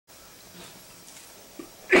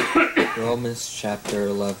Romans chapter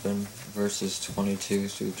 11, verses 22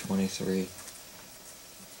 through 23.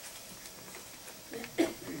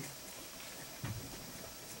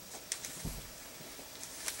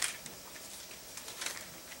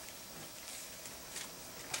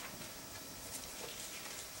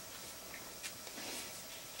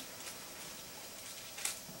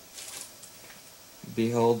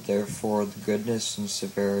 Behold therefore the goodness and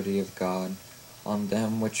severity of God. On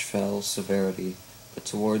them which fell severity, but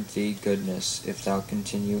toward thee goodness, if thou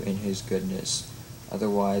continue in his goodness.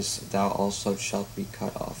 Otherwise thou also shalt be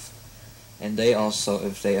cut off. And they also,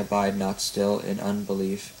 if they abide not still in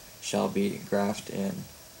unbelief, shall be grafted in.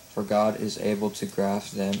 For God is able to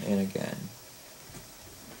graft them in again.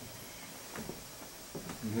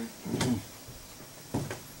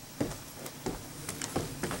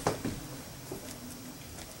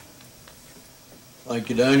 Thank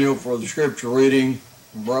you, Daniel, for the scripture reading,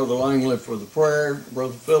 and Brother Langley for the prayer,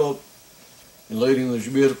 Brother Philip in leading these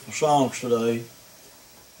beautiful songs today.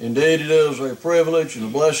 Indeed, it is a privilege and a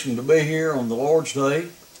blessing to be here on the Lord's Day,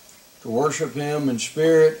 to worship Him in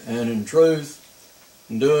spirit and in truth,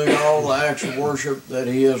 and doing all the acts of worship that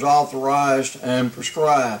He has authorized and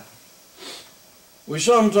prescribed. We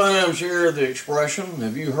sometimes hear the expression,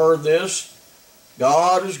 have you heard this?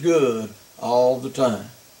 God is good all the time.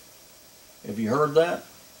 Have you heard that?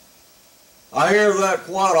 I hear that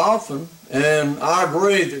quite often, and I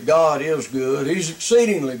agree that God is good. He's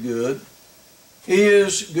exceedingly good. He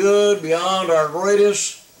is good beyond our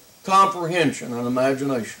greatest comprehension and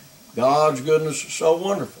imagination. God's goodness is so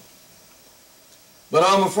wonderful. But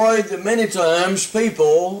I'm afraid that many times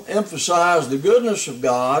people emphasize the goodness of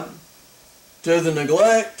God to the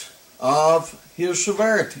neglect of His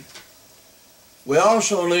severity. We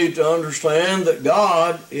also need to understand that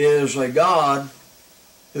God is a God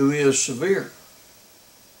who is severe,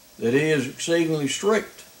 that He is exceedingly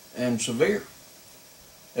strict and severe.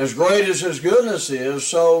 As great as His goodness is,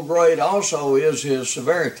 so great also is His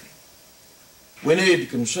severity. We need to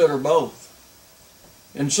consider both.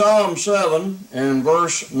 In Psalm 7 and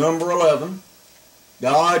verse number 11,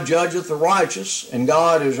 God judgeth the righteous, and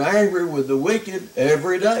God is angry with the wicked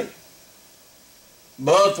every day.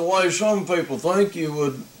 But the way some people think, you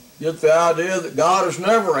would get the idea that God is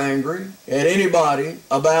never angry at anybody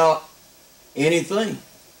about anything.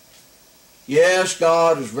 Yes,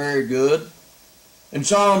 God is very good. In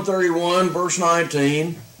Psalm 31, verse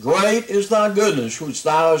 19, great is thy goodness, which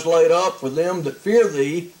thou hast laid up for them that fear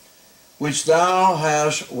thee, which thou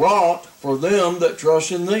hast wrought for them that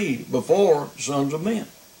trust in thee before the sons of men.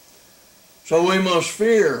 So we must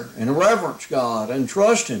fear and reverence God and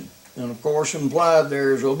trust Him. And of course, implied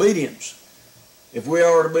there is obedience, if we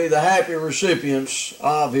are to be the happy recipients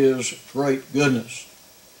of His great goodness.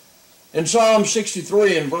 In Psalm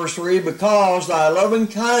 63 and verse 3, because thy loving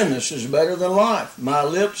kindness is better than life, my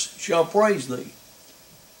lips shall praise thee.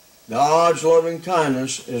 God's loving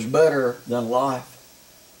kindness is better than life.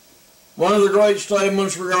 One of the great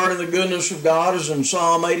statements regarding the goodness of God is in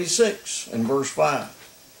Psalm 86 and verse 5.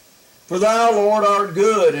 For thou, Lord, art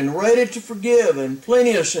good and ready to forgive and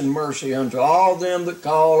plenteous in mercy unto all them that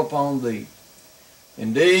call upon thee.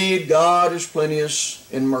 Indeed, God is plenteous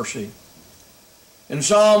in mercy. In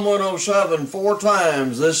Psalm 107, 4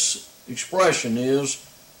 times this expression is,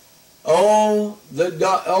 oh,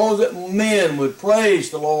 that men would praise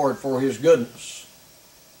the Lord for His goodness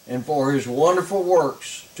and for His wonderful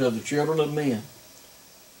works to the children of men.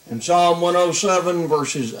 In Psalm 107,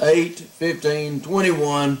 verses 8, 15,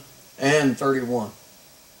 21, and 31.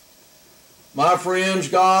 My friends,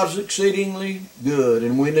 God's exceedingly good,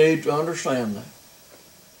 and we need to understand that.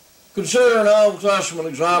 Consider an Old Testament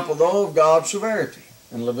example, though, of God's severity.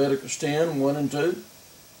 In Leviticus 10, 1 and 2.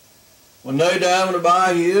 When Nadab and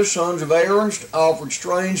Abihu, sons of Aaron, offered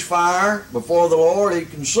strange fire before the Lord, He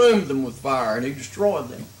consumed them with fire, and He destroyed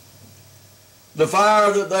them. The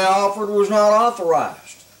fire that they offered was not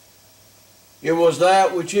authorized. It was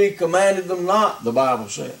that which He commanded them not, the Bible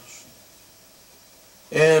says.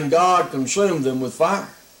 And God consumed them with fire.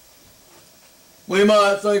 We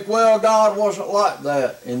might think, well, God wasn't like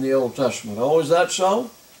that in the Old Testament. Oh, is that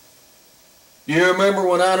so? Do you remember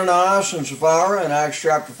when Ananias and Sapphira in Acts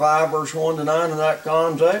chapter 5, verse 1 to 9 in that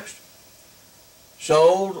context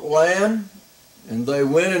sold land, and they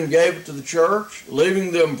went and gave it to the church,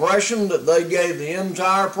 leaving the impression that they gave the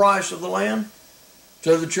entire price of the land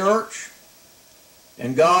to the church,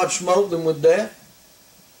 and God smote them with death?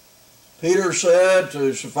 Peter said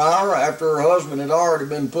to Sapphira, after her husband had already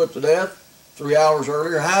been put to death 3 hours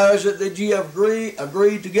earlier, how is it that ye have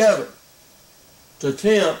agreed together to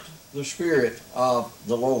tempt the Spirit of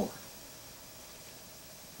the Lord?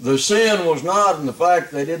 The sin was not in the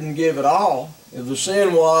fact they didn't give it all. The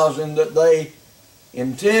sin was in that they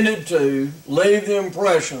intended to leave the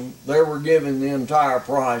impression they were giving the entire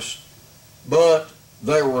price, but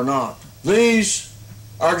they were not. These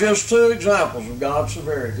are just two examples of God's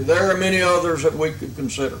severity. There are many others that we could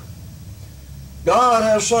consider. God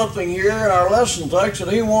has something here in our lesson text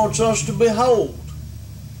that He wants us to behold.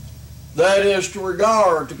 That is to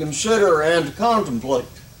regard, to consider, and to contemplate.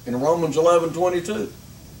 In Romans 11:22.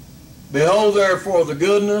 Behold therefore the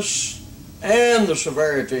goodness and the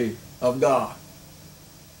severity of God.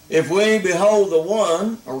 If we behold the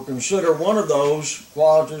one, or consider one of those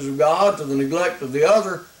qualities of God to the neglect of the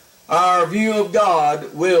other, our view of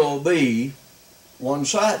God will be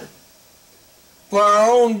one-sided. For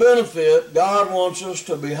our own benefit, God wants us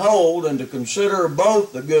to behold and to consider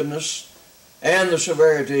both the goodness and the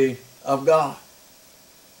severity of God.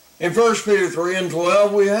 In 1 Peter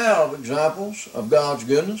 3:12, we have examples of God's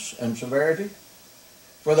goodness and severity.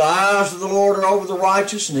 For the eyes of the Lord are over the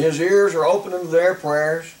righteous, and His ears are open unto their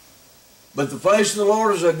prayers. But the face of the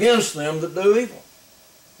Lord is against them that do evil.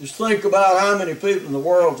 Just think about how many people in the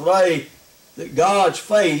world today that God's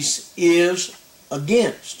face is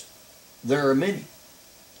against. There are many.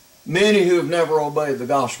 Many who have never obeyed the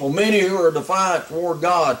gospel. Many who are defiant toward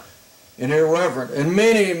God and irreverent. And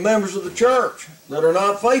many members of the church that are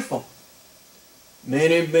not faithful.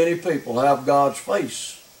 Many people have God's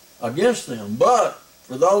face against them. But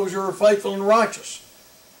for those who are faithful and righteous,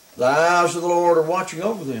 the eyes of the Lord are watching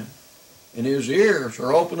over them, and His ears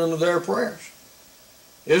are open unto their prayers.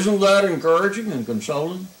 Isn't that encouraging and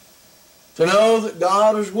consoling? To know that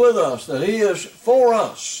God is with us, that He is for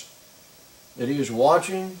us, that He is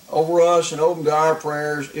watching over us and open to our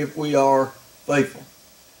prayers if we are faithful.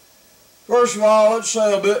 First of all, let's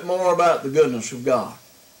say a bit more about the goodness of God.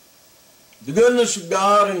 The goodness of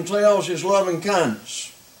God entails His loving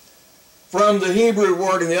kindness. From the Hebrew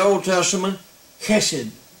word in the Old Testament,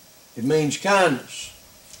 chesed, it means kindness,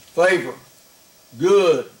 favor,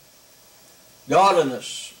 good,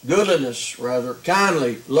 goodliness,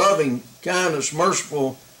 kindly, loving, kindness,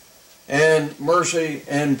 merciful, and mercy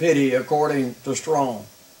and pity according to Strong.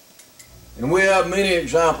 And we have many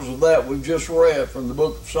examples of that we've just read from the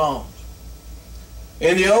book of Psalms.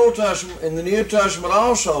 In the Old Testament, in the New Testament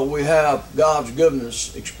also, we have God's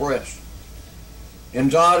goodness expressed. In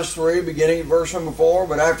Titus 3, beginning at verse number 4,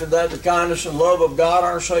 but after that the kindness and love of God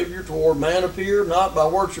our Savior toward man appeared, not by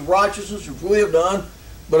works of righteousness which we have done,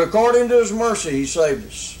 but according to His mercy He saved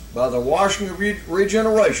us, by the washing of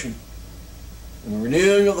regeneration and the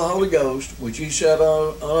renewing of the Holy Ghost, which He shed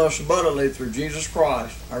on us abundantly through Jesus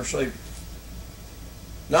Christ our Savior.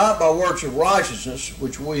 Not by works of righteousness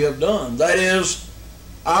which we have done. That is,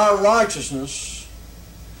 our righteousness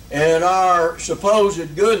and our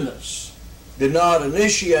supposed goodness did not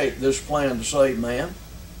initiate this plan to save man.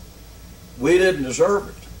 We didn't deserve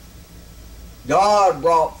it. God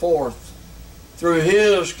brought forth, through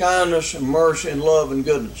His kindness and mercy and love and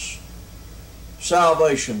goodness,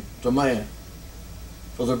 salvation to man.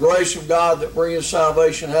 For the grace of God that bringeth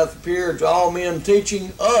salvation hath appeared to all men,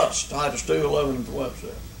 teaching us, Titus 2:11 and 12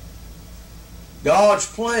 says. God's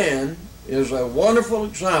plan is a wonderful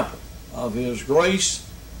example of His grace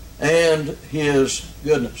and His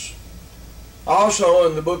goodness. Also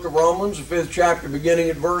in the book of Romans, the 5th chapter, beginning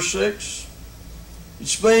at verse 6, it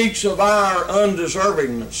speaks of our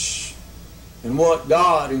undeservingness and what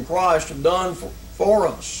God and Christ have done for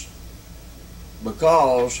us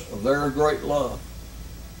because of their great love.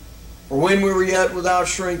 For when we were yet without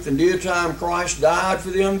strength, in due time Christ died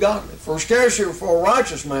for the ungodly. For scarcely for a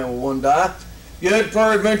righteous man will one die, yet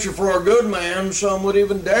peradventure for a good man some would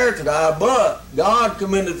even dare to die. But God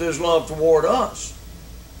commendeth His love toward us,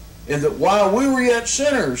 in that while we were yet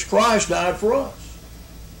sinners, Christ died for us.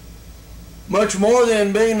 Much more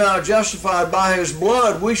than, being now justified by His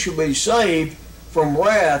blood, we shall be saved from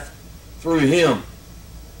wrath through Him.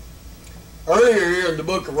 Earlier here in the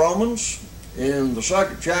book of Romans, in the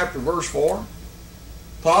 2nd chapter, verse 4,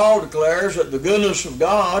 Paul declares that the goodness of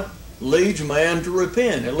God leads man to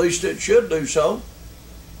repent. At least it should do so,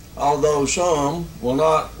 although some will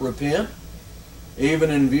not repent,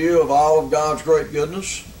 even in view of all of God's great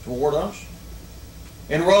goodness toward us.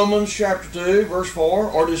 In Romans chapter 2, verse 4,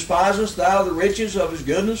 or despisest thou the riches of His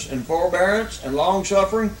goodness and forbearance and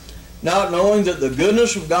long-suffering, not knowing that the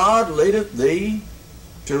goodness of God leadeth thee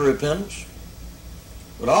to repentance?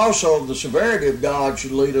 But also the severity of God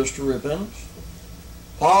should lead us to repentance.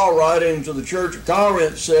 Paul, writing to the church of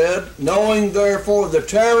Corinth, said, knowing therefore the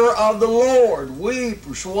terror of the Lord, we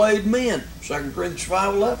persuade men. 2 Corinthians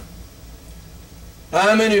 5:11.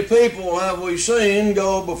 How many people have we seen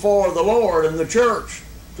go before the Lord in the church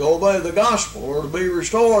to obey the gospel or to be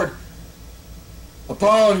restored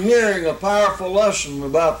upon hearing a powerful lesson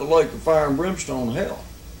about the lake of fire and brimstone, hell.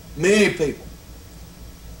 Many people.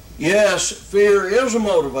 Yes, fear is a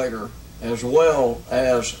motivator as well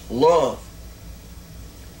as love.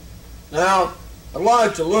 Now, I'd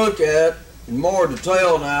like to look at in more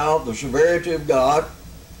detail now the severity of God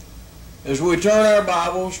as we turn our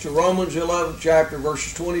Bibles to Romans 11th chapter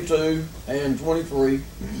verses 22 and 23.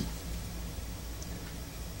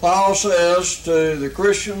 Paul says to the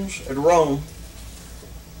Christians at Rome,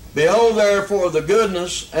 "Behold therefore the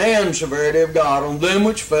goodness and severity of God on them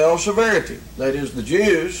which fell severity," that is, the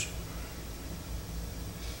Jews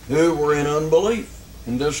who were in unbelief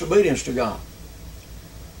and disobedience to God.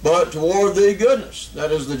 "But toward thee goodness,"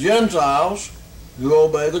 that is, the Gentiles who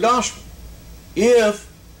obey the gospel. If,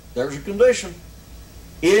 there's a condition,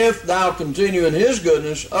 "if thou continue in his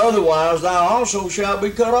goodness, otherwise thou also shalt be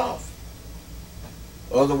cut off."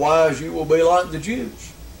 Otherwise you will be like the Jews.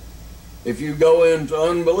 If you go into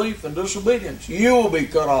unbelief and disobedience, you will be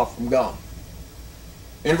cut off from God.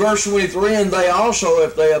 In verse 23, "And they also,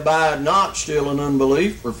 if they abide not still in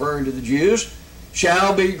unbelief," referring to the Jews,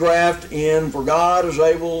 "shall be grafted in, for God is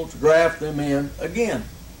able to graft them in again."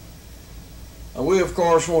 Now we, of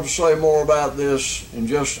course, want to say more about this in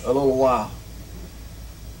just a little while.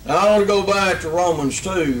 Now I want to go back to Romans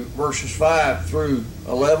 2, verses 5 through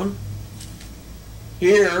 11.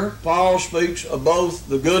 Here, Paul speaks of both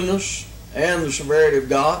the goodness and the severity of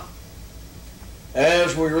God,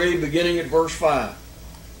 as we read beginning at verse 5.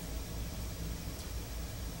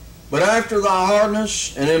 "But after thy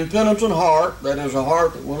hardness and impenitent heart," that is, a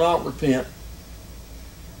heart that will not repent,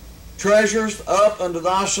 "treasurest up unto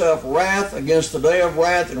thyself wrath against the day of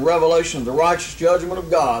wrath and revelation of the righteous judgment of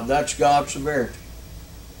God," that's God's severity,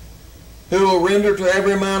 "who will render to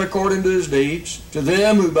every man according to his deeds, to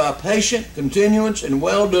them who by patient continuance in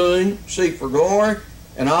well-doing seek for glory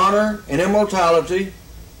and honor and immortality,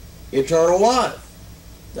 eternal life."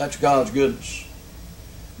 That's God's goodness.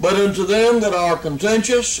 "But unto them that are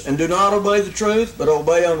contentious and do not obey the truth, but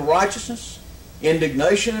obey unrighteousness,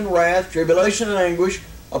 indignation and wrath, tribulation and anguish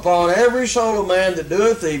upon every soul of man that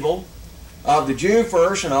doeth evil, of the Jew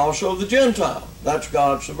first and also of the Gentile." That's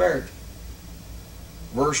God's severity.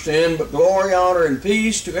 Verse 10, "But glory, honor, and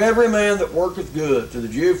peace to every man that worketh good, to the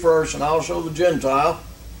Jew first and also the Gentile."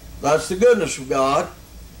 That's the goodness of God.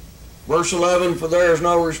 Verse 11, "For there is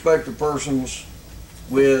no respect of persons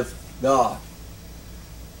with God."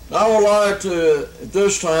 Now I would like to, at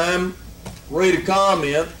this time, read a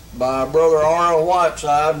comment by Brother R.L.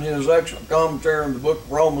 Whiteside in his excellent commentary on the book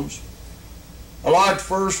of Romans. I'd like to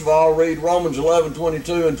first of all read Romans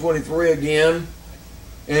 11:22 and 23 again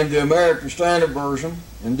in the American Standard Version,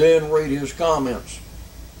 and then read his comments.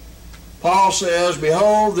 Paul says,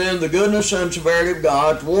 "Behold then the goodness and severity of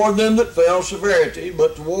God toward them that fell severity,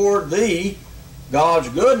 but toward thee God's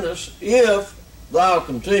goodness, if thou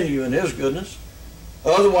continue in his goodness.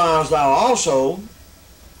 Otherwise thou also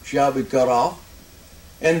shalt be cut off.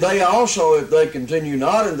 And they also, if they continue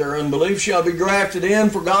not in their unbelief, shall be grafted in,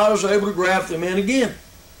 for God is able to graft them in again."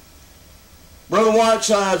 Brother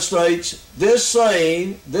Whiteside states, this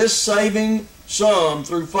saving some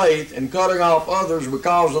through faith and cutting off others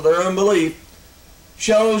because of their unbelief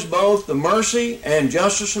shows both the mercy and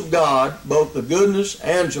justice of God, both the goodness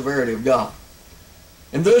and severity of God.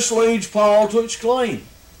 And this leads Paul to exclaim,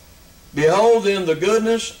 "Behold then the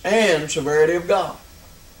goodness and severity of God."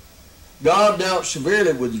 God dealt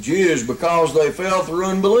severely with the Jews because they fell through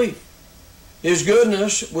unbelief. His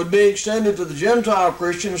goodness would be extended to the Gentile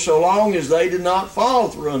Christians so long as they did not fall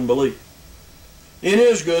through unbelief. In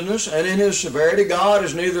his goodness and in his severity, God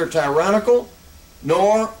is neither tyrannical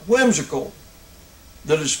nor whimsical.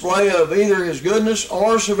 The display of either his goodness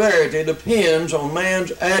or severity depends on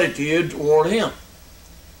man's attitude toward him.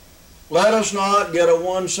 Let us not get a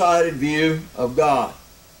one-sided view of God.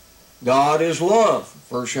 God is love,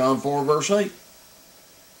 1 John 4, verse 8.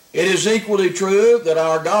 It is equally true that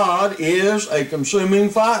our God is a consuming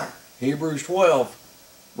fire, Hebrews 12,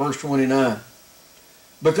 verse 29.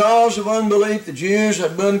 Because of unbelief, the Jews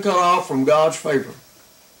had been cut off from God's favor.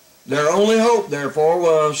 Their only hope, therefore,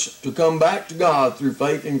 was to come back to God through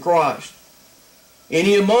faith in Christ.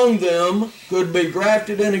 Any among them could be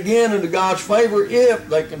grafted in again into God's favor if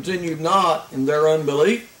they continued not in their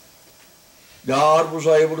unbelief. God was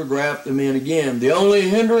able to graft them in again. The only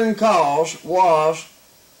hindering cause was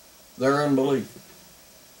their unbelief.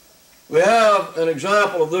 We have an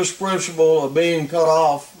example of this principle of being cut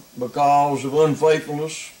off because of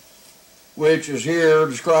unfaithfulness, which is here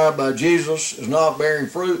described by Jesus as not bearing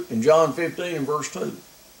fruit in John 15 and verse 2.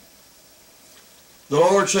 The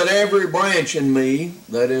Lord said, every branch in me,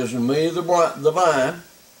 that is in me the vine,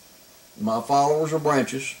 my followers are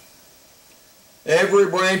branches, every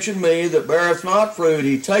branch in me that beareth not fruit,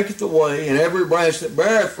 he taketh away, and every branch that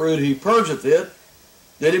beareth fruit, he purgeth it,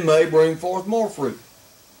 that it may bring forth more fruit.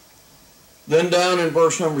 Then down in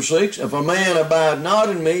verse number 6, if a man abide not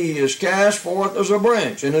in me, he is cast forth as a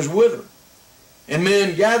branch, and is withered. And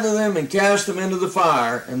men gather them and cast them into the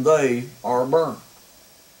fire, and they are burned.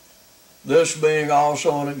 This being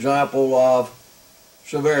also an example of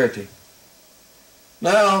severity.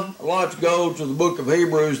 Now, I'd like to go to the book of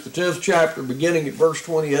Hebrews, the 10th chapter, beginning at verse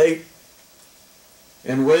 28,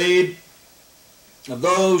 and read of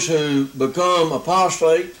those who become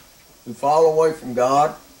apostate, who fall away from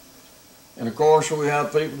God. And of course, we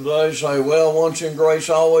have people today say, well, once in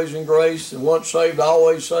grace, always in grace, and once saved,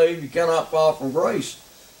 always saved. You cannot fall from grace.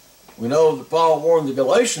 We know that Paul warned the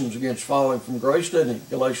Galatians against falling from grace, didn't he?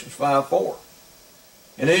 Galatians 5:4.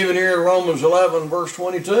 And even here in Romans 11, verse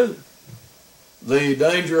 22, the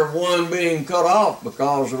danger of one being cut off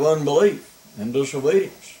because of unbelief and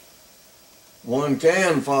disobedience. One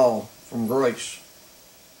can fall from grace.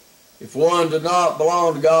 If one did not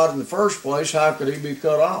belong to God in the first place, how could he be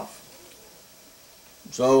cut off?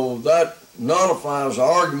 So that nullifies the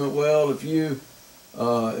argument, well, if you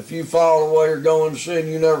fall away or go into sin,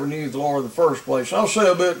 you never knew the Lord in the first place. I'll say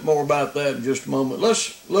a bit more about that in just a moment.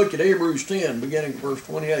 Let's look at Hebrews 10, beginning at verse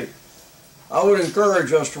 28. I would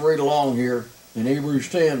encourage us to read along here in Hebrews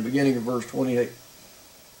 10, beginning at verse 28.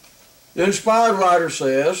 The inspired writer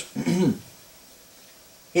says,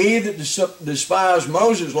 he that despised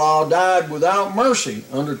Moses' law died without mercy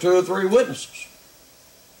under 2 or 3 witnesses.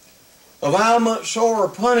 Of how much sorer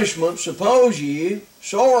punishment, suppose ye,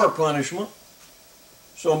 sorer punishment,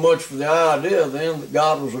 so much for the idea then that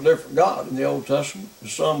God was a different God in the Old Testament, the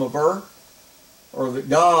sum of earth, or that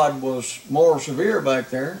God was more severe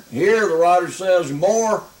back there. Here the writer says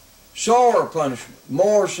more sorer punishment,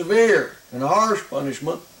 more severe and harsh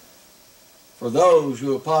punishment for those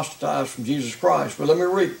who apostatize from Jesus Christ. But let me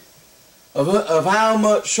read. Of how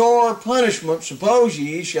much sorer punishment, suppose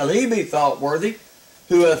ye, shall he be thought worthy,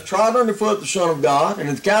 who hath trod under foot the Son of God, and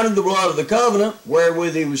hath counted the blood of the covenant,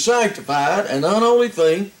 wherewith he was sanctified, an unholy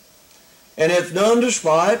thing, and hath done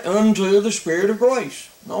despite unto the Spirit of grace.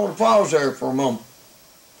 I want to pause there for a moment.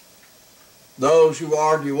 Those who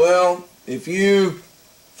argue, well, if you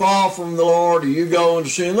fall from the Lord or you go into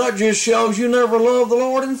sin, that just shows you never loved the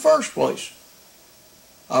Lord in the first place.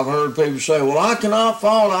 I've heard people say, well, I cannot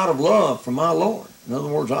fall out of love for my Lord. In other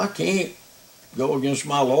words, I can't go against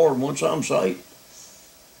my Lord once I'm saved.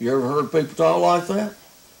 You ever heard people talk like that?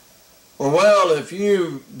 Or, well, if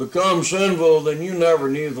you become sinful, then you never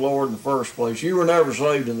knew the Lord in the first place. You were never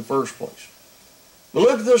saved in the first place. But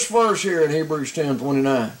look at this verse here in Hebrews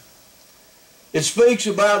 10:29. It speaks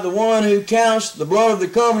about the one who counts the blood of the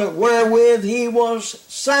covenant wherewith he was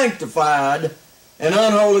sanctified, an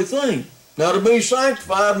unholy thing. Now, to be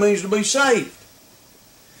sanctified means to be saved.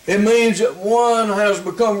 It means that one has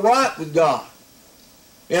become right with God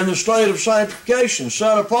in the state of sanctification,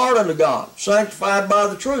 set apart unto God, sanctified by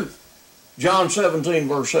the truth. John 17,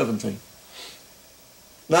 verse 17.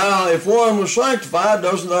 Now, if one was sanctified,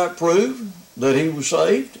 doesn't that prove that he was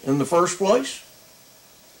saved in the first place?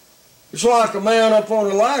 It's like a man up on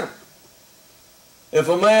a ladder. If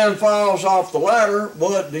a man falls off the ladder,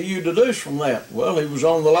 what do you deduce from that? Well, he was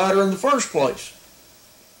on the ladder in the first place.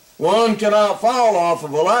 One cannot fall off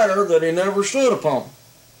of a ladder that he never stood upon.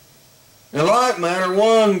 In like manner,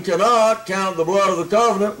 one cannot count the blood of the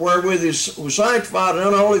covenant wherewith he was sanctified an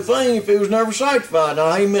unholy thing if he was never sanctified.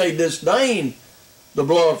 Now, he may disdain the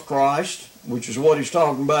blood of Christ, which is what he's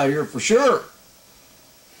talking about here for sure.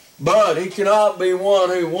 But he cannot be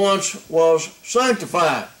one who once was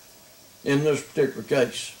sanctified in this particular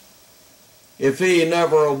case if he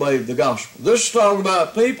never obeyed the gospel. This is talking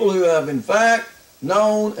about people who have in fact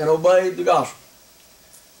known and obeyed the gospel.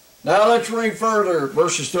 Now let's read further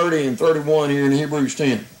verses 30 and 31 here in Hebrews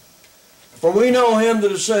 10. For we know him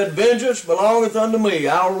that has said, vengeance belongeth unto me,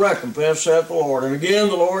 I will recompense, saith the Lord. And again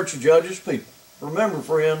the Lord shall judge his people. Remember,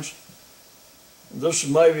 friends, this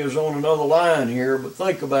maybe is on another line here, but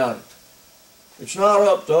think about it. It's not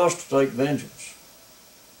up to us to take vengeance.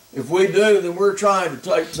 If we do, then we're trying to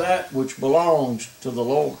take that which belongs to the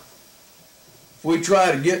Lord. If we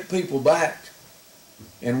try to get people back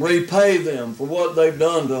and repay them for what they've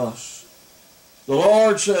done to us. The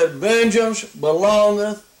Lord said, vengeance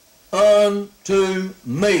belongeth unto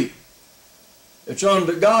me. It's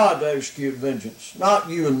unto God to execute vengeance, not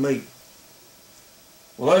you and me.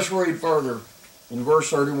 Well, let's read further in verse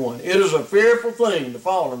 31. It is a fearful thing to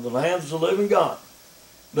fall into the hands of the living God.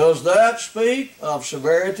 Does that speak of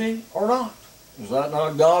severity or not? Is that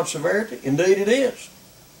not God's severity? Indeed it is.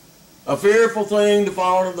 A fearful thing to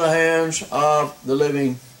fall into the hands of the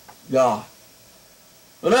living God.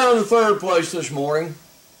 But now in the third place this morning,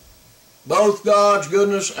 both God's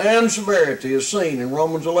goodness and severity is seen in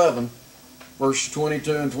Romans 11, verses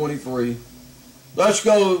 22 and 23. Let's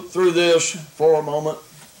go through this for a moment.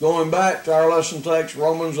 Going back to our lesson text,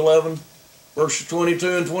 Romans 11, verses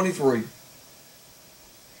 22 and 23.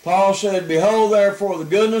 Paul said, Behold therefore the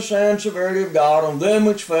goodness and severity of God on them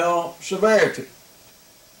which fell severity.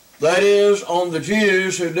 That is, on the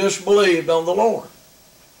Jews who disbelieved on the Lord.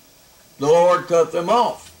 The Lord cut them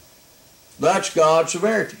off. That's God's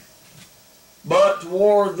severity. But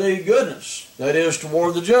toward the goodness, that is,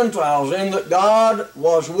 toward the Gentiles, in that God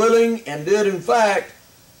was willing and did in fact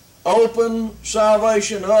open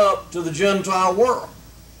salvation up to the Gentile world.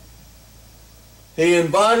 He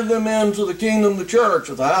invited them into the kingdom of the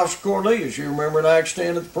church at the house of Cornelius. You remember in Acts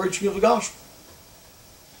 10 at the preaching of the gospel.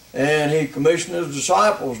 And he commissioned his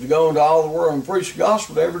disciples to go into all the world and preach the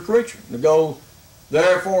gospel to every creature. To go,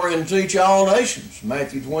 therefore, and teach all nations.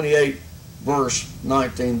 Matthew 28, verse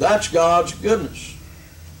 19. That's God's goodness.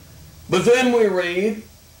 But then we read,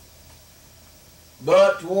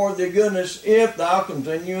 But toward the goodness, if thou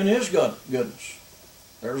continue in his goodness.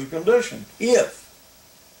 There's a condition. If.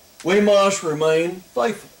 We must remain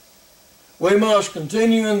faithful. We must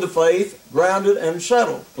continue in the faith, grounded and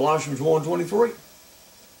settled. Colossians 1:23.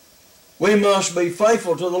 We must be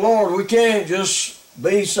faithful to the Lord. We can't just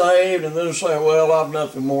be saved and then say, well, I've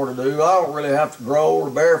nothing more to do. I don't really have to grow or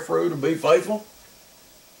bear fruit or be faithful.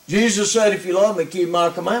 Jesus said, if you love me, keep my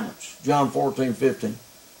commandments. John 14:15.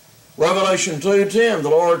 Revelation 2:10, the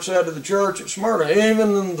Lord said to the church at Smyrna,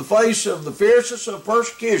 even in the face of the fiercest of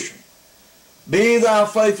persecution, be thou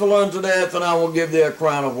faithful unto death, and I will give thee a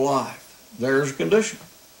crown of life. There's a condition.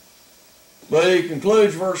 But he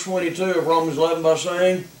concludes verse 22 of Romans 11 by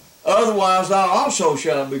saying, otherwise thou also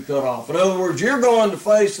shalt be cut off. In other words, you're going to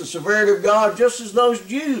face the severity of God just as those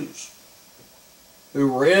Jews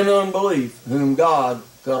who were in unbelief, whom God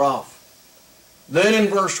cut off. Then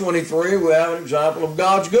in verse 23 we have an example of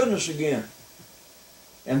God's goodness again.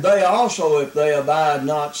 And they also, if they abide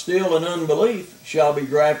not still in unbelief, shall be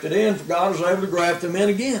grafted in, for God is able to graft them in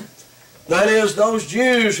again. That is, those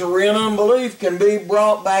Jews who are in unbelief can be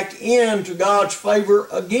brought back into God's favor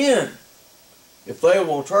again, if they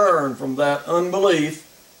will turn from that unbelief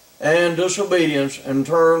and disobedience and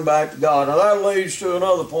turn back to God. Now that leads to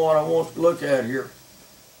another point I want to look at here.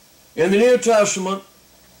 In the New Testament,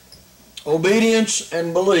 obedience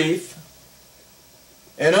and belief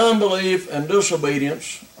and unbelief and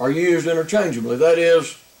disobedience are used interchangeably. That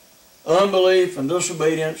is, unbelief and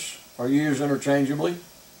disobedience are used interchangeably,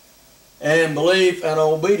 and belief and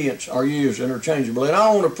obedience are used interchangeably. And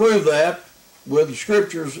I want to prove that with the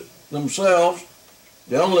scriptures themselves,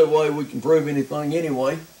 the only way we can prove anything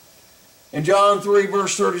anyway. In John 3,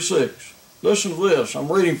 verse 36, listen to this.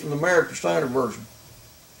 I'm reading from the American Standard Version.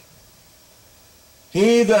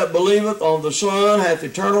 He that believeth on the Son hath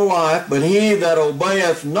eternal life, but he that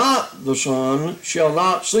obeyeth not the Son shall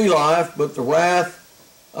not see life, but the wrath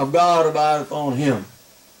of God abideth on him.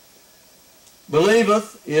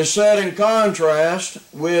 Believeth is set in contrast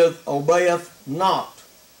with obeyeth not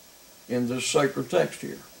in this sacred text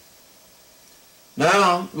here.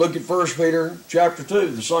 Now, look at 1 Peter chapter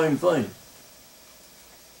 2, the same thing.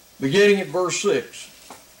 Beginning at verse 6.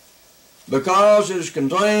 Because it is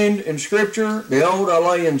contained in Scripture, behold, I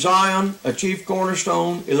lay in Zion a chief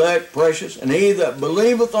cornerstone, elect, precious, and he that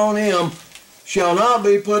believeth on him shall not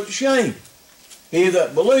be put to shame. He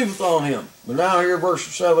that believeth on him. But now here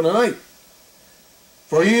verses 7 and 8.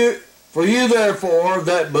 For you therefore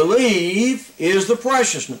that believe is the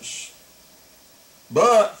preciousness.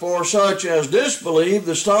 But for such as disbelieve,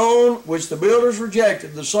 the stone which the builders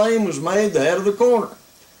rejected, the same was made the head of the corner,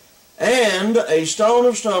 and a stone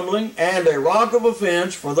of stumbling, and a rock of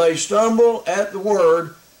offense, for they stumble at the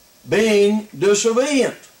word, being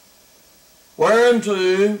disobedient,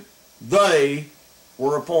 whereunto they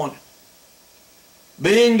were appointed.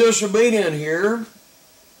 Being disobedient here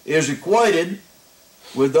is equated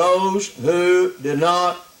with those who did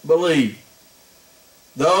not believe.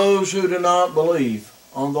 Those who did not believe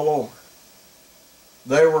on the Lord.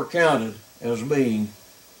 They were counted as being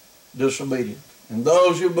disobedient. And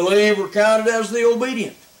those who believe were counted as the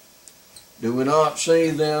obedient. Do we not see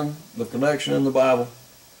then the connection in the Bible?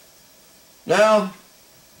 Now,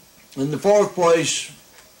 in the fourth place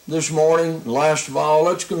this morning, last of all,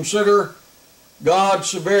 let's consider God's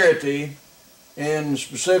severity in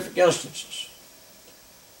specific instances.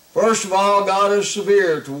 First of all, God is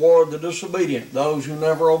severe toward the disobedient, those who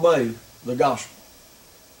never obey the gospel.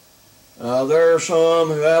 There are some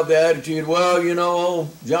who have the attitude, well, you know, old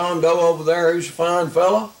John Doe over there, he's a fine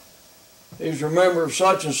fellow. He's a member of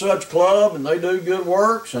such and such club, and they do good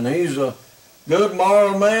works, and he's a good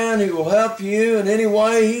moral man. He will help you in any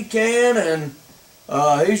way he can,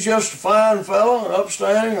 and he's just a fine fellow, an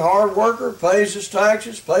upstanding, hard worker, pays his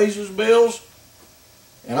taxes, pays his bills,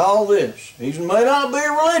 and all this. He may not be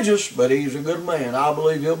religious, but he's a good man. I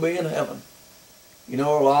believe he'll be in heaven. You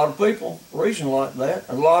know, a lot of people reason like that,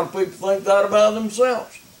 and a lot of people think that about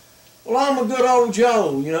themselves. Well, I'm a good old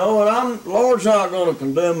Joe, you know, and the Lord's not going to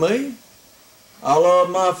condemn me. I love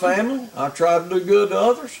my family. I try to do good to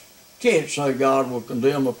others. Can't say God will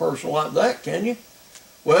condemn a person like that, can you?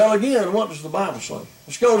 Well, again, what does the Bible say?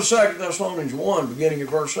 Let's go to 2 Thessalonians 1, beginning at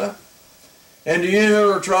verse 7. And to you who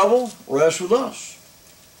are troubled, rest with us.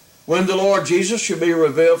 When the Lord Jesus shall be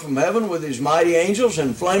revealed from heaven with his mighty angels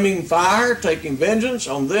in flaming fire, taking vengeance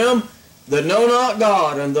on them that know not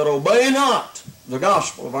God and that obey not the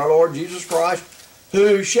gospel of our Lord Jesus Christ,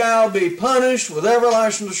 who shall be punished with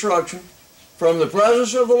everlasting destruction from the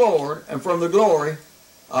presence of the Lord and from the glory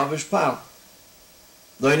of his power.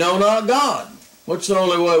 They know not God. What's the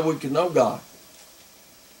only way we can know God?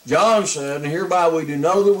 John said, and hereby we do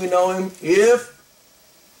know that we know him if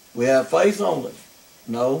we have faith only.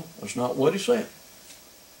 No, that's not what he said.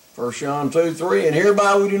 1 John 2:3, and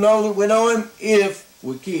hereby we do know that we know him if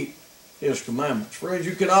we keep his commandments. Friends,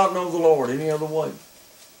 you cannot know the Lord any other way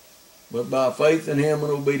but by faith in him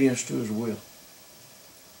and obedience to his will.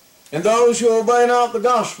 And those who obey not the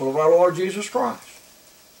gospel of our Lord Jesus Christ.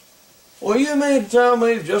 Well, you mean to tell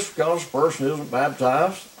me just because a person isn't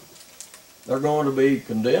baptized, they're going to be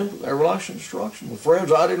condemned with everlasting destruction? Well,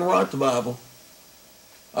 friends, I didn't write the Bible.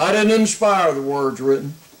 I didn't inspire the words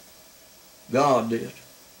written. God did.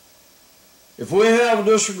 If we have a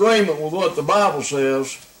disagreement with what the Bible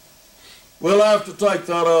says, we'll have to take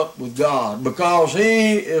that up with God, because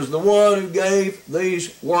he is the one who gave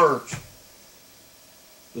these words.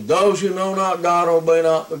 That those who know not God, obey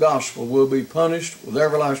not the gospel, will be punished with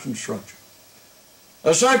everlasting destruction.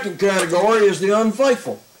 A second category is the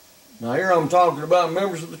unfaithful. Now here I'm talking about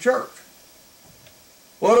members of the church.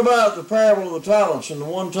 What about the parable of the talents and the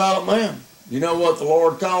one-talent man? You know what the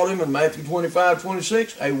Lord called him in Matthew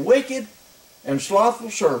 25:26? A wicked and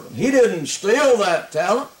slothful servant. He didn't steal that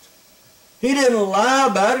talent. He didn't lie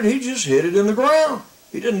about it. He just hid it in the ground.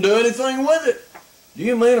 He didn't do anything with it. Do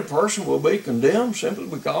you mean a person will be condemned simply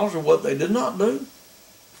because of what they did not do?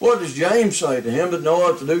 What does James say? To him that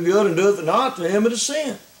knoweth to do good and doeth it not, to him it is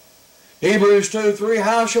sin. Hebrews 2:3,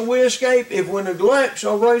 how shall we escape if we neglect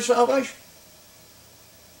so great salvation?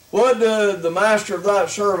 What did the master of that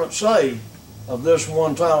servant say of this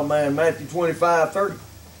one-talent man? Matthew 25:30.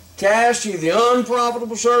 Cast ye the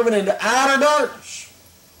unprofitable servant into outer darkness.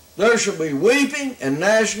 There shall be weeping and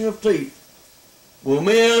gnashing of teeth. Will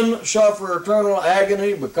men suffer eternal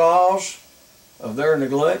agony because of their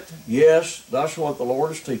neglect? Yes, that's what the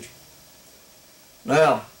Lord is teaching.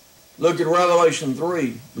 Now, look at Revelation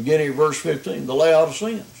 3, beginning at verse 15, the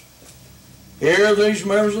Laodiceans. Here, these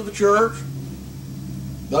members of the church,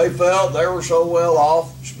 they felt they were so well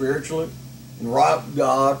off spiritually and right with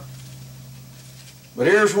God. But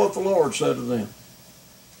here's what the Lord said to them.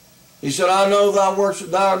 He said, I know thy works that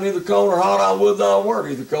thou art neither cold nor hot, I would thou wert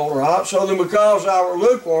either cold or hot. So then because thou art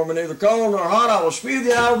lukewarm and neither cold nor hot, I will spew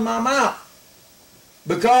thee out of my mouth.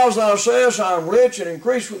 Because thou sayest, I am rich and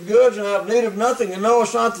increase with goods, and I have need of nothing, and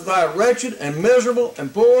knowest not that thou art wretched and miserable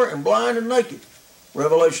and poor and blind and naked.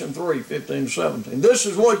 Revelation 3:15-17. This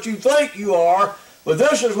is what you think you are, but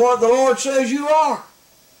this is what the Lord says you are.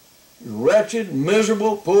 You're wretched,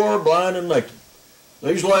 miserable, poor, blind, and naked.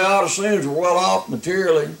 These Laodiceans were well off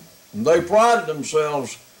materially, and they prided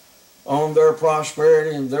themselves on their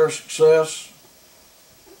prosperity and their success.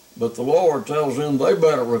 But the Lord tells them they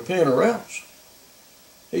better repent or else.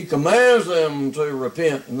 He commands them to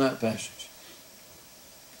repent in that passage.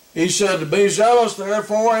 He said to be zealous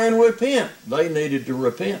therefore and repent. They needed to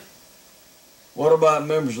repent. What about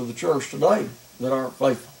members of the church today that aren't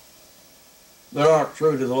faithful, that aren't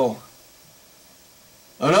true to the Lord?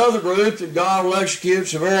 Another group that God will execute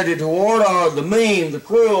severity toward are the mean, the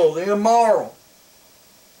cruel, the immoral,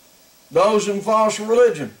 those in false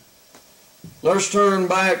religion. Let's turn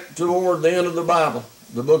back toward the end of the Bible,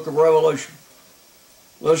 the book of Revelation.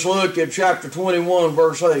 Let's look at chapter 21,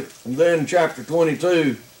 verse 8, and then chapter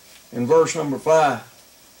 22 and verse number 5,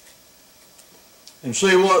 and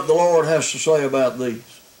see what the Lord has to say about these.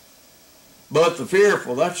 But the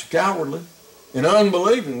fearful, that's the cowardly. And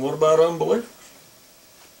unbelieving, what about unbelievers?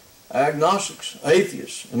 agnostics,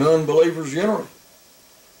 atheists, and unbelievers generally.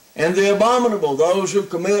 And the abominable, those who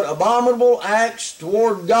commit abominable acts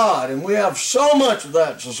toward God. And we have so much of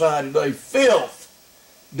that in society today. Filth,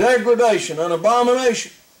 degradation, and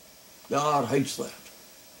abomination. God hates that.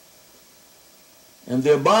 And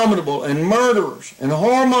the abominable, and murderers, and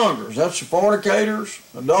whoremongers. That's the fornicators,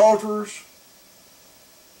 adulterers,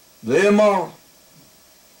 the immoral,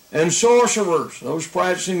 and sorcerers, those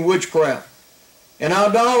practicing witchcraft, and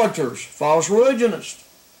idolaters, false religionists,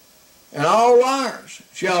 and all liars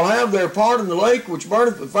shall have their part in the lake which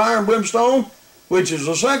burneth with fire and brimstone, which is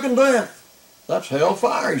the second death. That's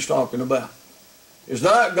hellfire he's talking about. Is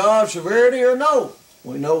that God's severity or no?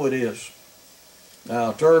 We know it is.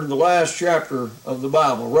 Now turn to the last chapter of the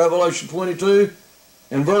Bible, Revelation 22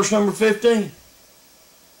 and verse number 15.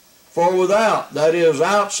 For without, that is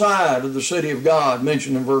outside of the city of God,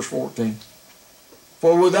 mentioned in verse 14.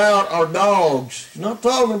 For without are dogs. He's not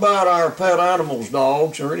talking about our pet animals,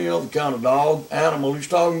 dogs, or any other kind of dog, animal. He's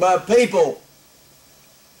talking about people.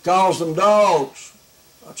 He calls them dogs.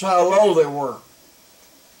 That's how low they were.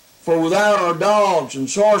 For without are dogs, and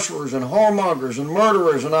sorcerers, and whoremongers, and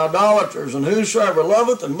murderers, and idolaters, and whosoever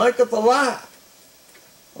loveth and maketh a lie.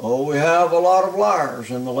 Oh, we have a lot of liars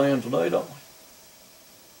in the land today, don't we?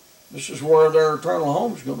 This is where their eternal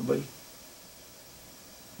home is going to be.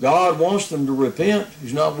 God wants them to repent.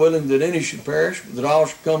 He's not willing that any should perish, but that all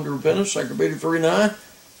should come to repentance, 2 Peter 3:9.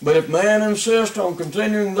 But if man insists on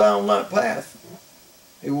continuing down that path,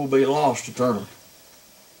 he will be lost eternally.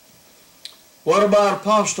 What about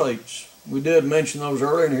apostates? We did mention those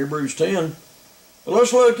earlier in Hebrews 10. But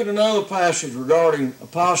let's look at another passage regarding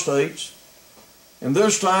apostates. And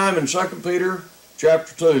this time in 2 Peter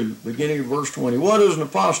chapter 2, beginning of verse 20. What is an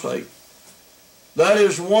apostate? That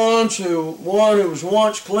is one who was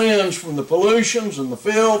once cleansed from the pollutions and the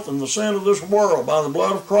filth and the sin of this world by the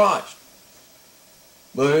blood of Christ,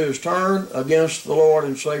 but who has turned against the Lord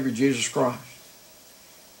and Savior Jesus Christ.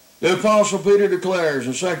 The Apostle Peter declares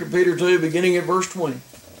in 2 Peter 2, beginning at verse 20,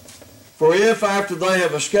 For if after they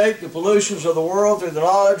have escaped the pollutions of the world through the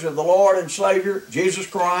knowledge of the Lord and Savior, Jesus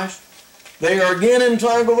Christ, they are again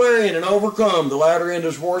entangled therein and overcome, the latter end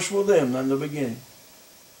is worse with them than the beginning.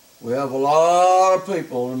 We have a lot of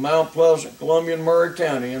people in Mount Pleasant, Columbia, and Murray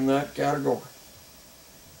County in that category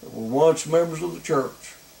that were once members of the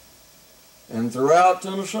church, and throughout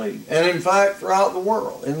Tennessee, and in fact throughout the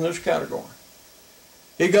world in this category.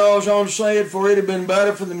 He goes on to say, For it had been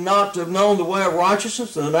better for them not to have known the way of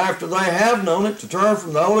righteousness than after they have known it to turn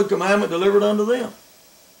from the holy commandment delivered unto them.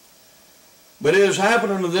 But it has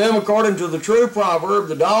happened unto them according to the true proverb,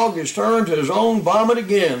 the dog is turned to his own vomit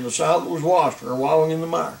again, the sow that was washed, or wallowing in the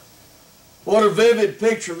mire. What a vivid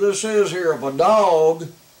picture this is here of a dog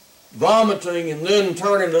vomiting and then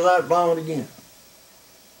turning to that vomit again.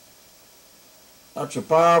 That's a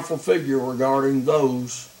powerful figure regarding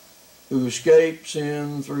those who escape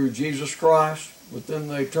sin through Jesus Christ, but then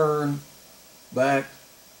they turn back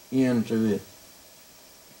into it.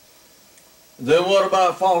 Then what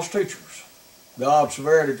about false teachers? God's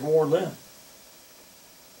severity toward them.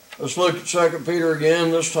 Let's look at 2 Peter again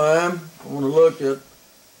this time. I want to look at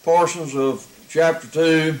portions of chapter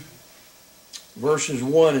 2, verses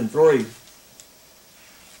 1 and 3.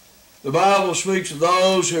 The Bible speaks of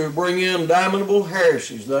those who bring in damnable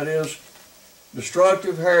heresies, that is,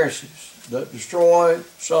 destructive heresies that destroy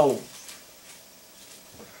souls,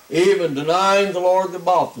 even denying the Lord that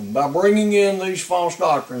bought them. By bringing in these false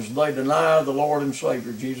doctrines, they deny the Lord and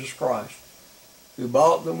Savior, Jesus Christ, who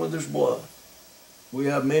bought them with his blood. We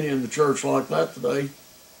have many in the church like that today,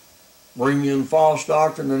 bringing in false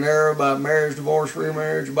doctrine and error about marriage, divorce,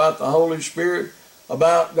 remarriage, about the Holy Spirit,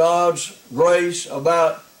 about God's grace,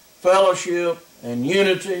 about fellowship and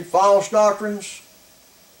unity, false doctrines,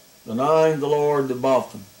 denying the Lord that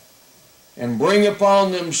bought them, and bring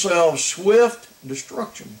upon themselves swift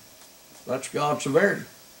destruction. That's God's severity.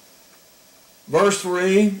 Verse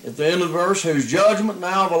 3, at the end of the verse, whose judgment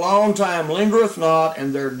now of a long time lingereth not,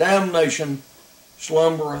 and their damnation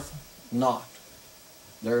slumbereth not.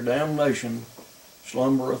 Their damnation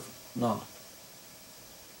slumbereth not.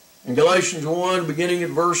 In Galatians 1, beginning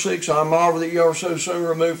at verse 6, I marvel that you are so soon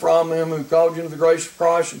removed from him who called you into the grace of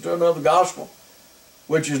Christ into another gospel,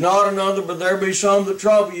 which is not another, but there be some that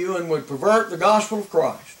trouble you and would pervert the gospel of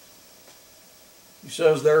Christ. He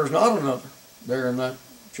says there is not another there in that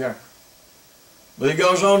chapter. But he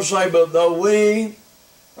goes on to say, but though we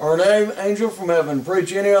or an angel from heaven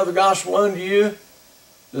preach any other gospel unto you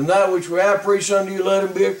than that which we have preached unto you, let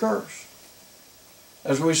him be accursed.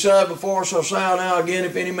 As we said before, so say I now again,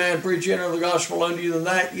 if any man preach any other gospel unto you than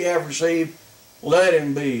that ye have received, let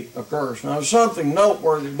him be accursed. Now, there's something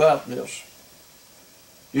noteworthy about this.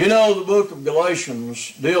 You know, the book of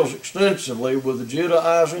Galatians deals extensively with the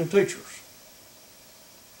Judaizing teachers.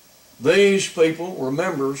 These people were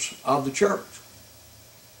members of the church.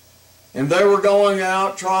 And they were going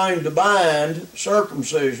out trying to bind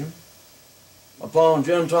circumcision upon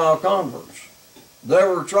Gentile converts. They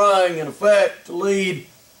were trying, in effect, to lead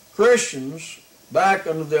Christians back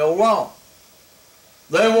under the old law.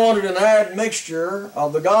 They wanted an admixture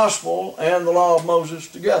of the gospel and the law of Moses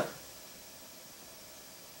together.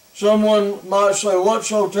 Someone might say, what's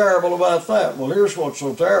so terrible about that? Well, here's what's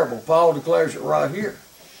so terrible. Paul declares it right here.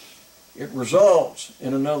 It results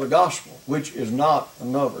in another gospel, which is not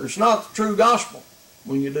another. It's not the true gospel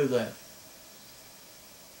when you do that.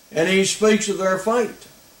 And he speaks of their fate.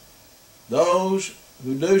 Those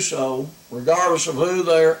who do so, regardless of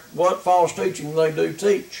what false teaching they do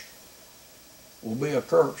teach, will be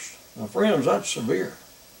accursed. Now, friends, that's severe.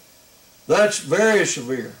 That's very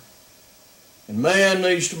severe. And man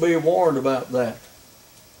needs to be warned about that,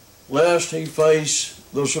 lest he face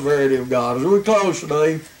the severity of God. As we close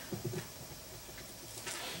today,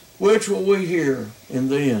 which will we hear in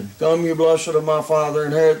the end? Come, you blessed of my Father,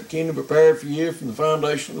 inherit the kingdom prepared for you from the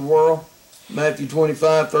foundation of the world. Matthew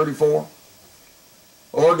 25:34.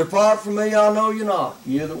 Or depart from me, I know you not,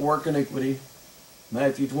 you that work iniquity.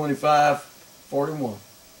 Matthew 25:41.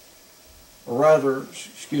 Or rather,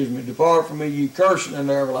 depart from me, ye cursed,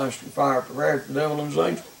 into everlasting fire prepared for the devil and his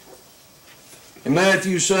angels. In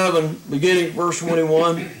Matthew 7, beginning at verse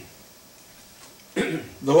 21, the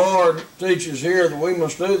Lord teaches here that we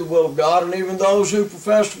must do the will of God, and even those who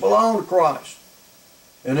profess to belong to Christ,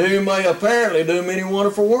 and who may apparently do many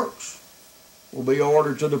wonderful works, will be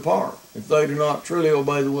ordered to depart if they do not truly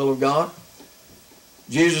obey the will of God.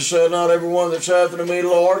 Jesus said, not every one that saith unto me,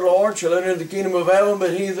 Lord, Lord, shall enter into the kingdom of heaven,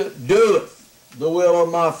 but he that doeth the will of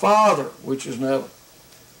my Father which is in heaven.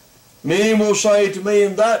 Many will say to me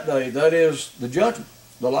in that day, that is the judgment,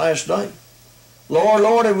 the last day, Lord,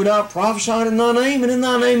 Lord, have we not prophesied in thy name? And in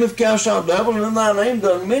thy name have cast out devils, and in thy name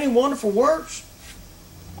done many wonderful works?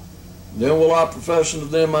 Then will I profess unto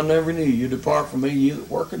them, I never knew you. Depart from me, ye that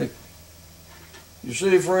work iniquity. You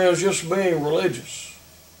see, friends, just being religious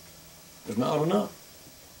is not enough.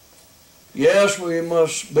 Yes, we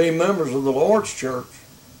must be members of the Lord's church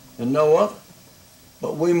and no other,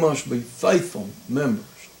 but we must be faithful members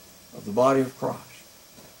of the body of Christ.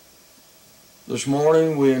 This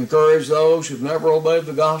morning we encourage those who've never obeyed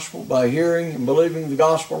the gospel by hearing and believing the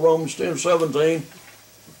gospel, Romans 10:17,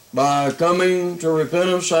 by coming to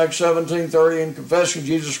repentance, Acts 17:30, and confessing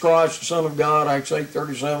Jesus Christ, the Son of God, Acts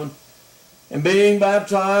 8:37, and being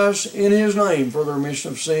baptized in his name for the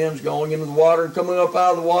remission of sins, going into the water and coming up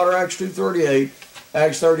out of the water, Acts 2:38,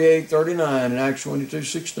 Acts 38:39, and Acts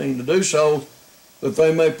 22:16, to do so that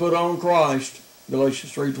they may put on Christ,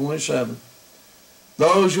 Galatians 3:27.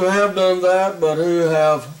 Those who have done that, but who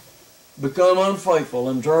have become unfaithful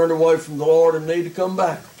and turned away from the Lord and need to come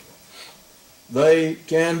back, they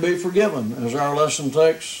can be forgiven, as our lesson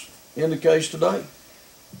text indicates today.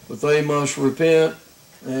 But they must repent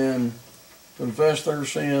and confess their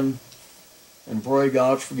sin and pray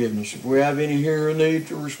God's forgiveness. If we have any here who need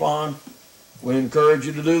to respond, we encourage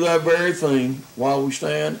you to do that very thing while we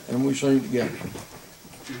stand and we sing together.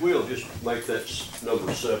 If you will, just make that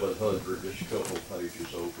number 700, just a couple of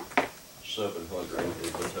pages over. 700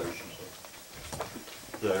 invitations.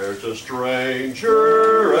 There's a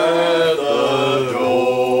stranger at the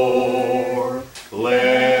door.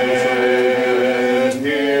 Let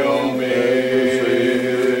him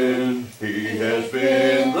in. He has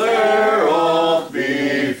been there oft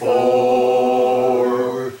before.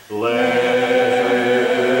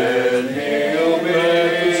 Let him in.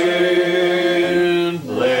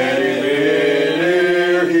 Let him in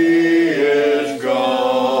ere he is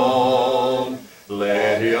gone.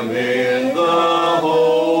 Let him in the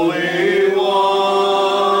Holy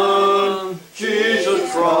One,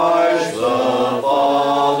 Jesus Christ, the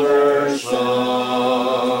Father's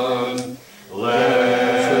Son.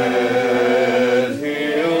 Let him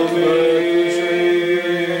in.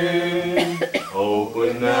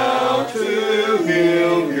 Open now to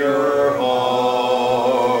him your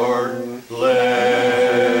heart.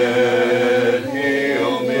 Let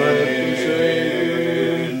him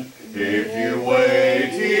in. If you wait,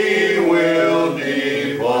 he will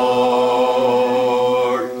depart.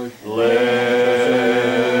 Let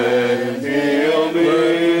him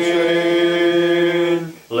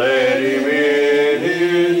in. Let him in,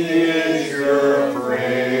 he is your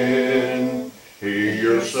friend. He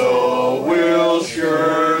your soul will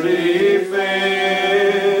surely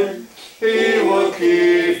defend. He will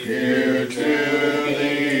keep you to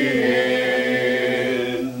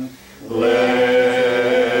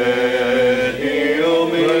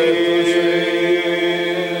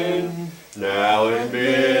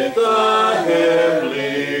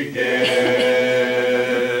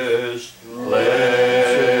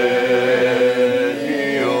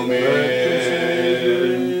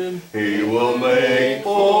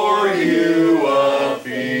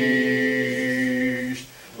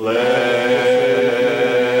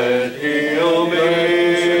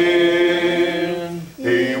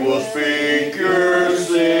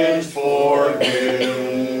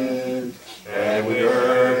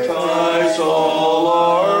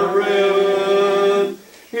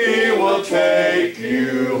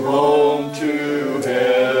you home to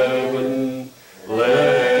heaven. Let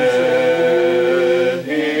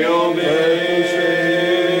him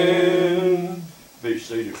in. Be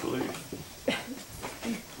seated, please.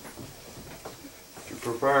 To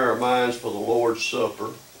prepare our minds for the Lord's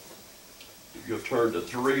Supper, you'll turn to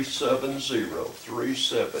 370,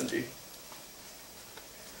 370.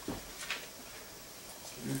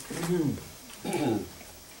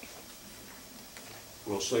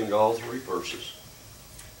 We'll sing all three verses.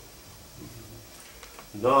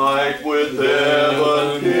 Night with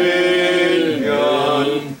heaven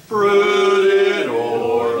pinion, brooded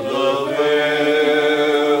o'er the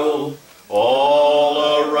vale.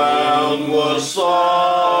 All around was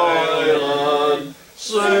silent,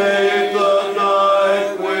 save the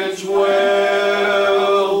night winds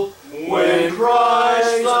wail. When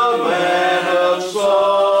Christ, the man of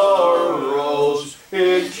sorrows,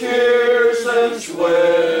 in tears and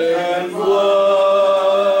sweat and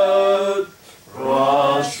blood,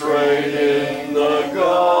 prostrate in the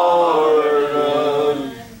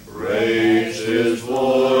garden, raised his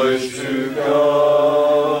voice to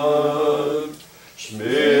God.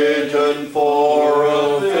 Smitten for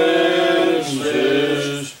offenses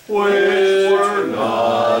which were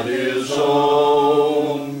not his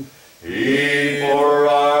own, he for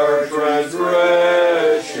our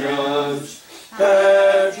transgressions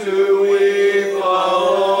had to weep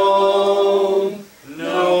alone.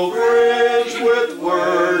 No bridge with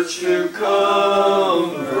words to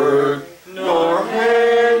comfort, nor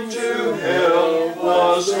hand to help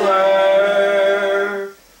was there.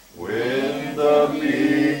 When the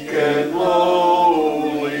meek and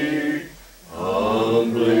lowly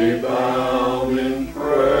humbly bow in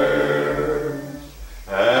prayer,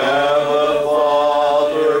 Abba,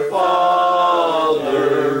 Father,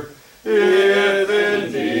 Father, if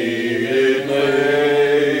indeed it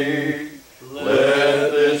may,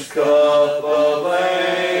 let this cup of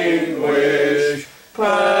anguish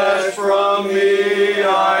pass from me,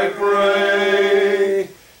 I pray.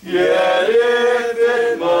 Yet if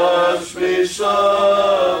it must be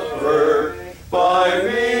suffered by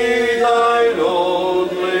me, thine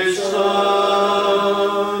only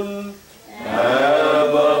Son,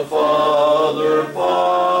 Abba, Father,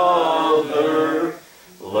 Father,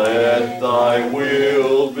 let thy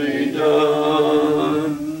will be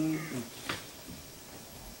done.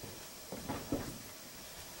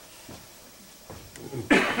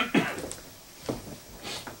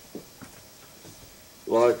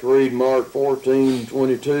 I'd like to read Mark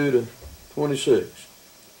 14:22 to 26.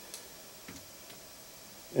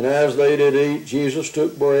 And as they did eat, Jesus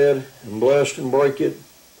took bread and blessed and brake it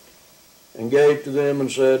and gave to them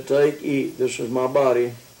and said, Take, eat, this is my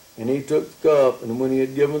body. And he took the cup, and when he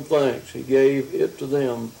had given thanks, he gave it to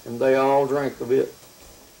them, and they all drank of it.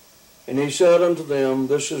 And he said unto them,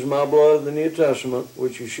 This is my blood of the New Testament,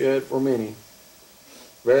 which is shed for many.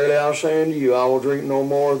 Verily I say unto you, I will drink no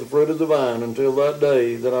more of the fruit of the vine until that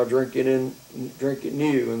day that I drink it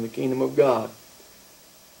new in the kingdom of God.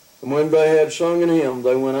 And when they had sung an hymn,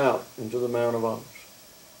 they went out into the Mount of Olives.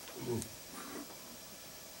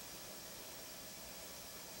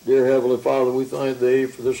 Dear Heavenly Father, we thank Thee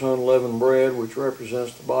for this unleavened bread which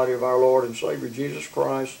represents the body of our Lord and Savior Jesus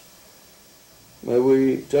Christ. May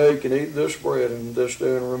we take and eat this bread and this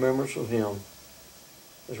day in remembrance of Him,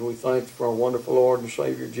 as we thank for our wonderful Lord and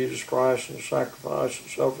Savior Jesus Christ and His sacrifice and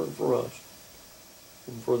suffering for us,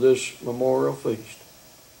 and for this memorial feast.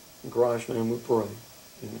 In Christ's name we pray.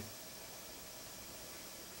 Amen.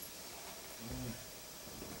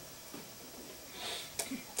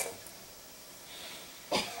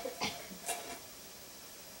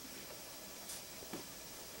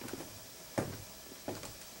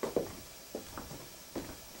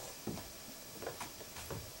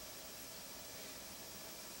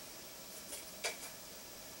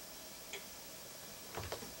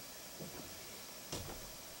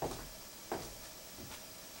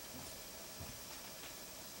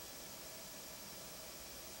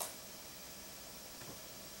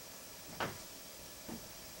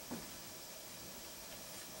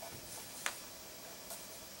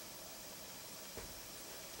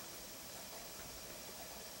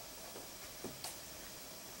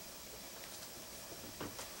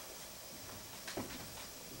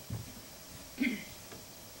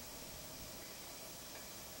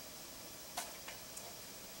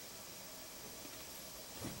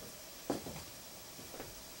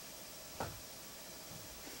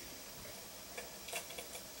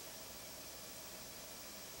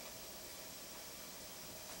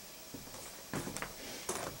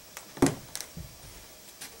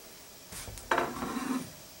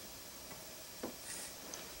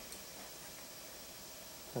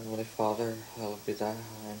 Heavenly Father, hallowed be thy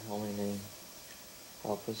high and holy name.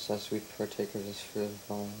 Help us as we partake of this fruit of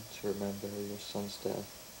the vine to remember your Son's death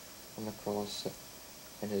on the cross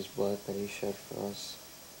and his blood that he shed for us.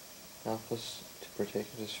 Help us to partake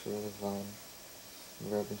of this fruit of the vine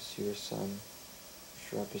in reverence to your Son,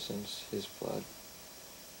 which represents his blood.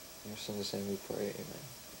 In your Son's name we pray, amen.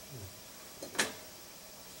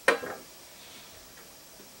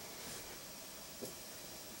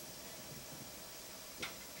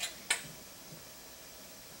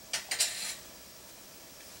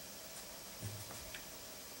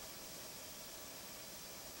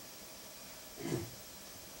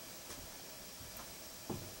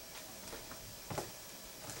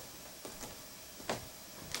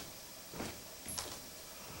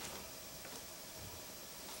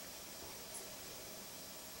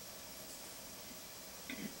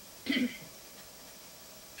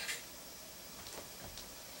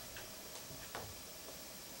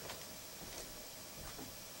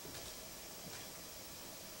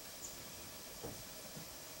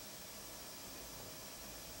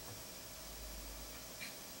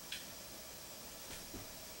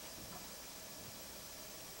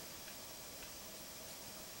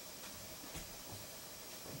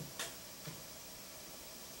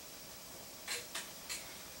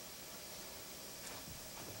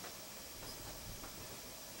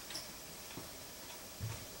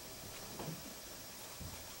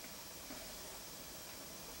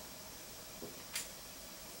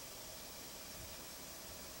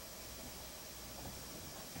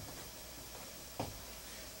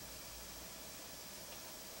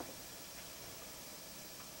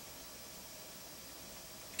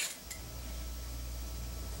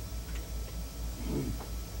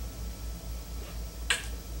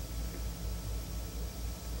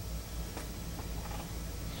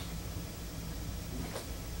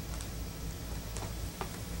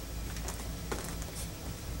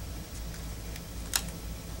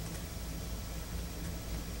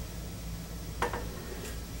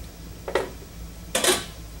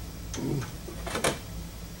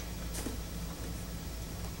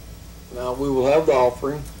 Now we will have the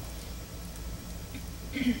offering.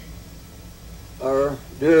 Our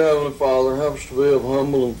dear Heavenly Father, help us to be of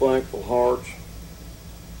humble and thankful hearts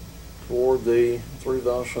toward Thee through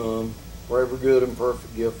Thy Son for every good and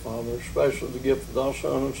perfect gift, Father, especially the gift of Thy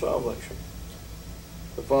Son and salvation.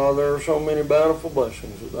 But Father, there are so many bountiful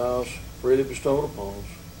blessings that Thou hast freely bestowed upon us.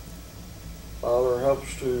 Father, help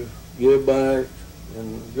us to give back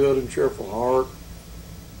in a good and cheerful heart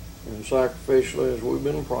and sacrificially as we've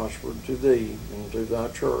been prospered to Thee and to Thy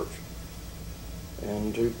church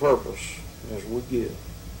and to purpose as we give.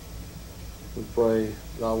 We pray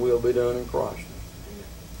Thy will be done in Christ.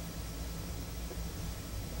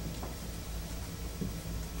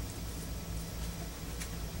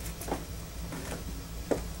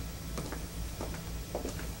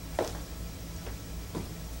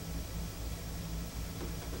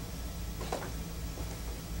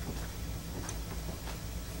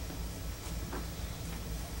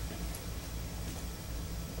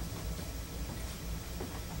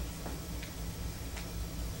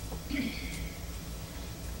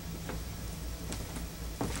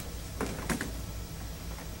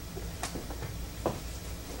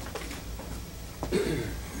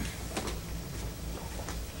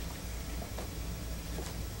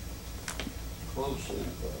 Closing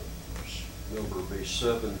number be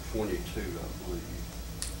 722, I believe.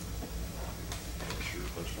 Not sure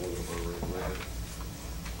if that's one of our read.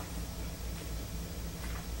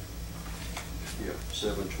 Yeah,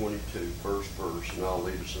 722, first verse, and I'll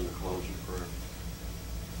lead us in the closing prayer.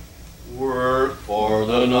 Work, for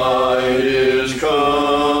the night is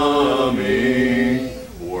coming.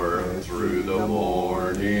 Work through the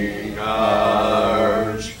morning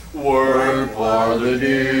hours. Work, for the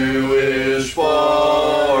dew is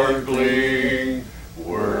sparkling.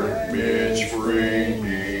 Work mid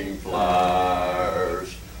springing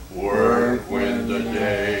flowers. Work when the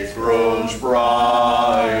day grows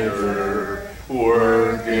brighter.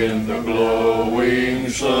 Work in the glowing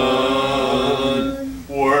sun.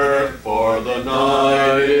 Work, for the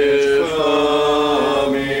night is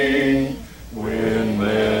coming when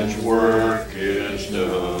man's work is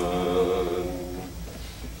done.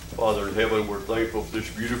 Father in heaven, we're thankful for this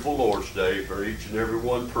beautiful Lord's Day, for each and every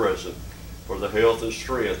one present, for the health and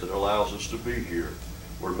strength that allows us to be here.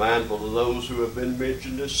 We're mindful of those who have been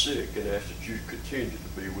mentioned as sick and ask that you continue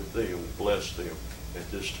to be with them and bless them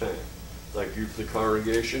at this time. Thank you for the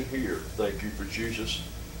congregation here. Thank you for Jesus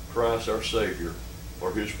Christ, our Savior,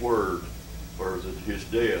 for His Word, for His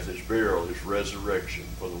death, His burial, His resurrection,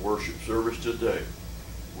 for the worship service today.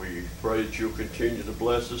 We pray that you'll continue to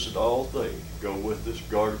bless us in all things. Go with us,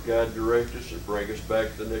 guard, guide, direct us, and bring us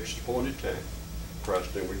back to the next appointed time. In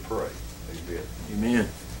Christ's name we pray. Amen. Amen.